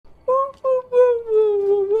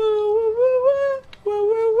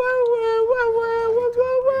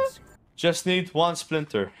Just need one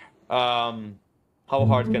splinter. How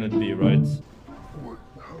hard can it be, right?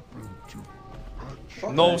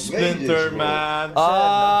 No splinter, man.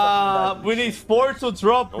 We need 4 to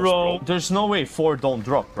drop, bro. There's no way 4 don't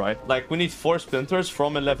drop, right? Like, we need 4 splinters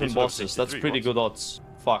from 11 bosses. That's pretty good odds.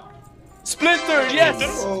 Fuck. Splinter,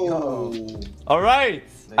 yes! All right.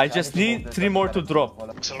 I just need 3 more to drop.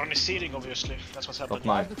 It's only seeding, obviously. That's what's happening.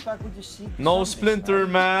 Top 9. No splinter,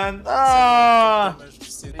 man. I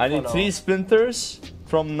need 3 splinters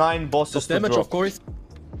from 9 bosses to damage, drop. of course.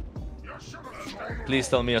 Please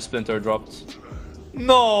tell me a splinter dropped.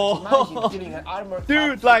 No,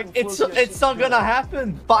 dude, like it's not gonna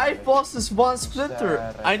happen. 5 bosses, 1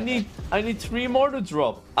 splinter. I need 3 more to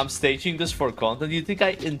drop. I'm staging this for content. You think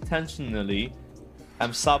I intentionally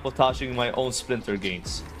am sabotaging my own splinter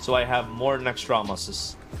gains so I have more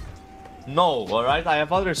Naxxramases? No, all right. I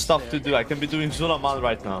have other stuff to do. I can be doing Zulaman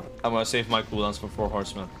right now. I'm gonna save my cooldowns for 4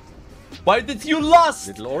 horsemen. Why did you lose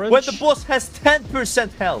when the boss has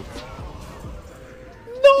 10% health?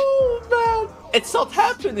 No, man. It's not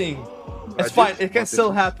happening. It's fine. It can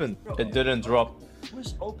still happen. It didn't drop.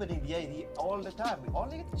 Who's opening the AD all the time? We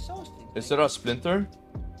only get exhausted. Is there a splinter?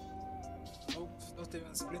 Nope, not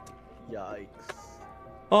even splinter. Yikes.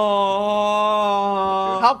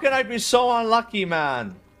 Oh, how can I be so unlucky,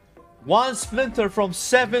 man? 1 splinter from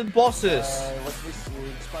 7 bosses.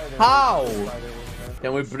 How?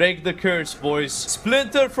 Can we break the curse, boys?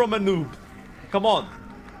 Splinter from a noob. Come on.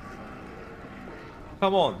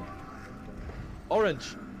 Come on.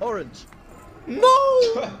 Orange. Orange. No!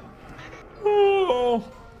 Oh.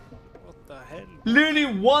 What the hell? Literally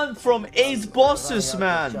 1 from 8 bosses,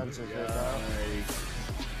 man.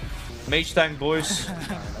 Mage tank, boys.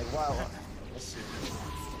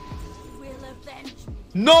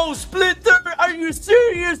 No splinter! Are you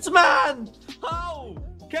serious, man? How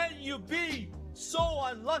can you be so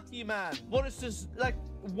unlucky, man? What is this? Like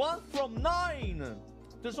 1 from 9.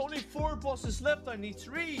 There's only 4 bosses left. I need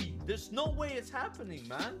 3. There's no way it's happening,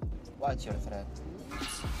 man. What's your threat?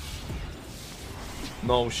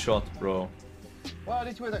 No shot, bro. Well,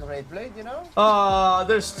 it was a great blade, you know?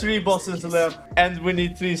 There's 3 bosses left, and we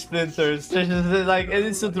need 3 splinters. There's just, like, it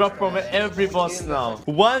needs to drop from every boss now.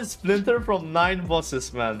 1 splinter from 9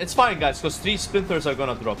 bosses, man. It's fine, guys, because 3 splinters are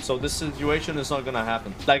gonna drop, so this situation is not gonna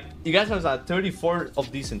happen. Like, you guys have had 34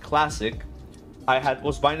 of these in Classic. I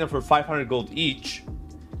was buying them for 500 gold each.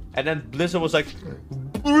 And then Blizzard was like,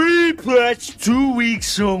 pre-patch 2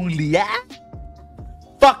 weeks only, yeah?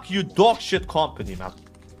 Fuck you, dog shit company, man.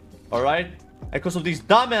 Alright? Because of these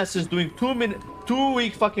dumbasses doing 2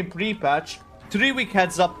 week fucking pre-patch, 3 week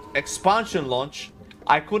heads up expansion launch,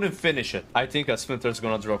 I couldn't finish it. I think a splinter's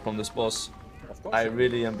gonna drop from this boss. I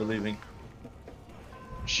really am believing.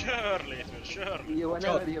 Surely, surely.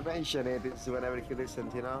 Whenever you mention it, it's whenever you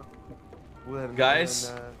listen, you know?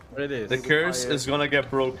 Guys, It is. the curse is gonna get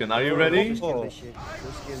broken. Are you ready?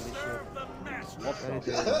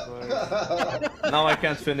 Now I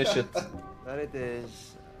can't finish it. There it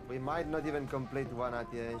is. We might not even complete 1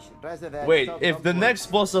 Atiesh. Wait, if the next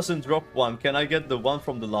boss doesn't drop 1, can I get the 1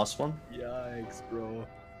 from the last one? Yikes, bro.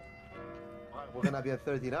 We're gonna be at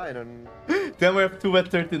 39 on... Then we have 2 at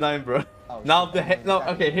 39, bro. Now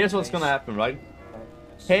okay, here's what's gonna happen, right?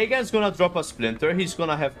 Hagen's gonna drop a splinter, he's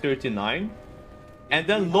gonna have 39. And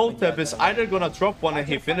then Lotep is either gonna drop 1 and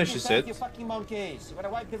he finishes it.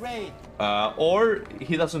 Or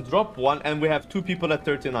he doesn't drop 1 and we have 2 people at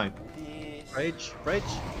 39. Rage, rage.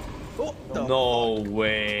 Oh, no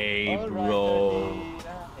way, bro.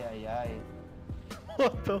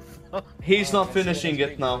 What the fuck? He's not finishing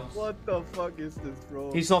it now. What the fuck is this,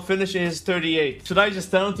 bro? He's not finishing his 38. Should I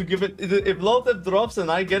just tell him to give it? If Lotep drops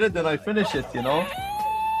and I get it, then I finish it, you know?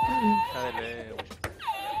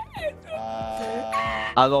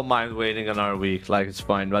 I don't mind waiting another week, like it's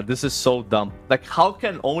fine, but this is so dumb. Like, how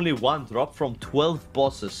can only 1 drop from 12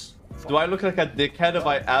 bosses? Do I look like a dickhead if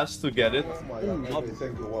I ask to get it?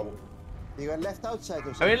 You got left outside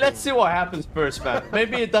or something? I mean, let's see what happens first, man.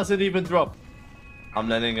 Maybe it doesn't even drop. I'm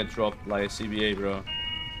letting it drop like a CBA, bro.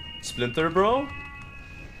 Splinter, bro?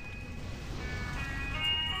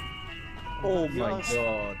 Oh my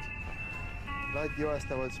god. Like you asked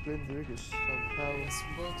about Splinter, because somehow...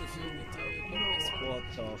 Both of you need to... What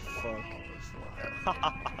the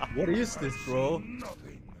fuck? What is this, bro?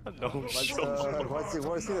 No what's the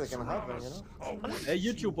worst thing that can happen, you know? Hey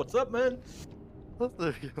YouTube, what's up, man? Shut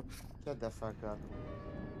the fuck up.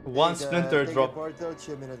 1 splinter drop. Portal,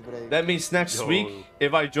 2-minute break. That means next week,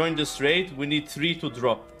 if I join this raid, we need 3 to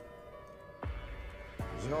drop.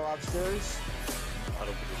 Go upstairs. And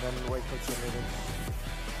then wait for 2 minutes.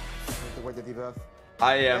 Wait to wait the debuff.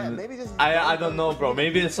 I don't know, bro.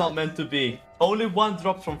 Maybe it's not meant to be. Only one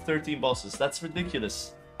drop from 13 bosses. That's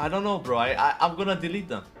ridiculous. I don't know, bro. I'm gonna delete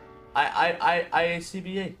them.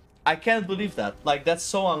 CBA. I can't believe that. Like, that's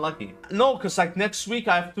so unlucky. No, because like next week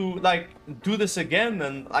I have to like do this again,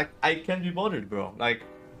 and like I can't be bothered, bro. Like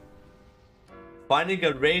finding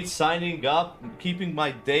a raid, signing up, keeping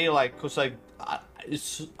my day, like, cause like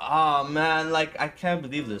it's man, like I can't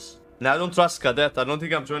believe this. Now I don't trust Cadet. I don't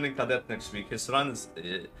think I'm joining Cadet next week. His run is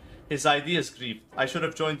his ID is creep. I should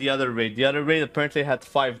have joined the other raid. The other raid apparently had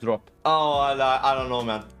 5 drop. Oh, I don't know,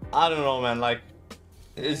 man. I don't know, man. Like,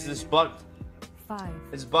 is this bugged? 5.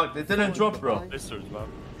 It's bugged. It didn't drop, bro.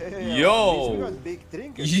 Hey, Yo! big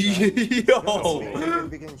drink. Yo!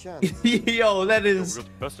 Yo, that is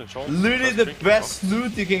literally the best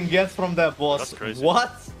loot you can get from that boss.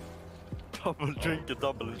 What? Double drink,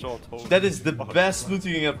 double enchant. That is the best loot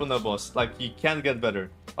you can get from that boss. Like, you can't get better.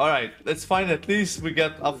 Alright, let's find at least we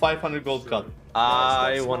get a 500 gold cut.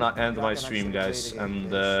 I wanna end my stream, guys, and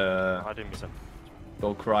go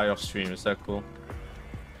cry off stream. Is that cool?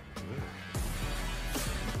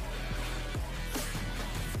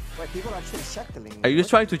 Wait, people are actually settling. Are you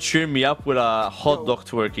trying to cheer me up with a hot dog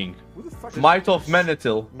twerking? Who the fuck Might of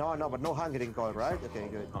Manitil. No, but no hungering call, right? Okay,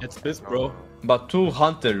 good. It's this, bro. But 2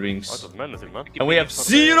 hunter rings. Man. And we have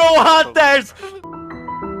 0 hunters!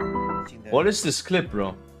 What is this clip,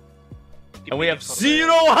 bro? And we have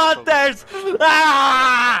 0 hunters!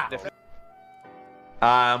 Ah!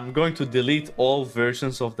 I'm going to delete all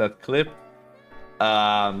versions of that clip.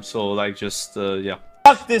 So like just yeah.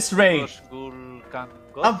 Fuck this raid!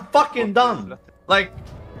 I'm fucking done! Like,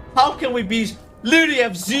 how can we be literally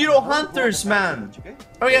have 0 hunters, man?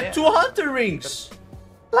 Oh, we have 2 hunter rings!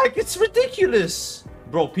 Like, it's ridiculous!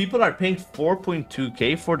 Bro, people are paying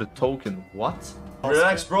 4.2k for the token. What?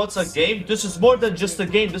 Relax, bro, it's a game. This is more than just a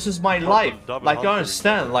game. This is my life. Like, you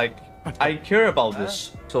understand? Like, I care about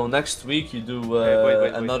this. So next week you do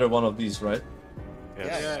another one of these, right?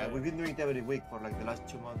 Yeah, we've been doing it every week for like the last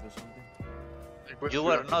 2 months or something. You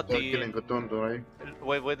were not in...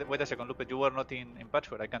 Wait a second, Lupe, you were not in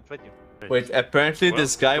Patchwork, I can't trade you. Wait, apparently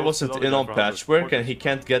this guy wasn't in on Patchwork and he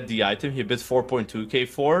can't get the item he bid 4.2k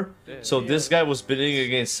for. So this guy was bidding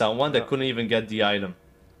against someone that couldn't even get the item.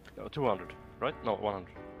 200, right? No, 100.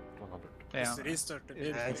 100. Yeah. Restart the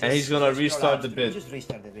And he's gonna restart the bid. Just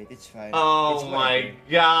restart the bid, it's fine. Oh my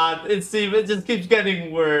god, it just keeps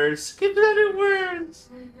getting worse. Keeps getting worse.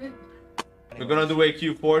 We're gonna do a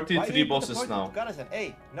Q40, 3 bosses now.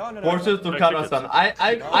 Hey, no. Portal to Karazhan.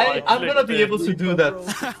 I'm gonna be able to do that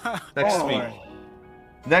next week.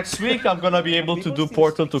 Next week I'm gonna be able to do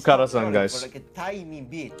Portal to Karazhan, guys. For like a tiny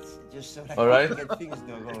bit, just so Alright? I can get things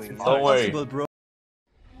going. Don't worry.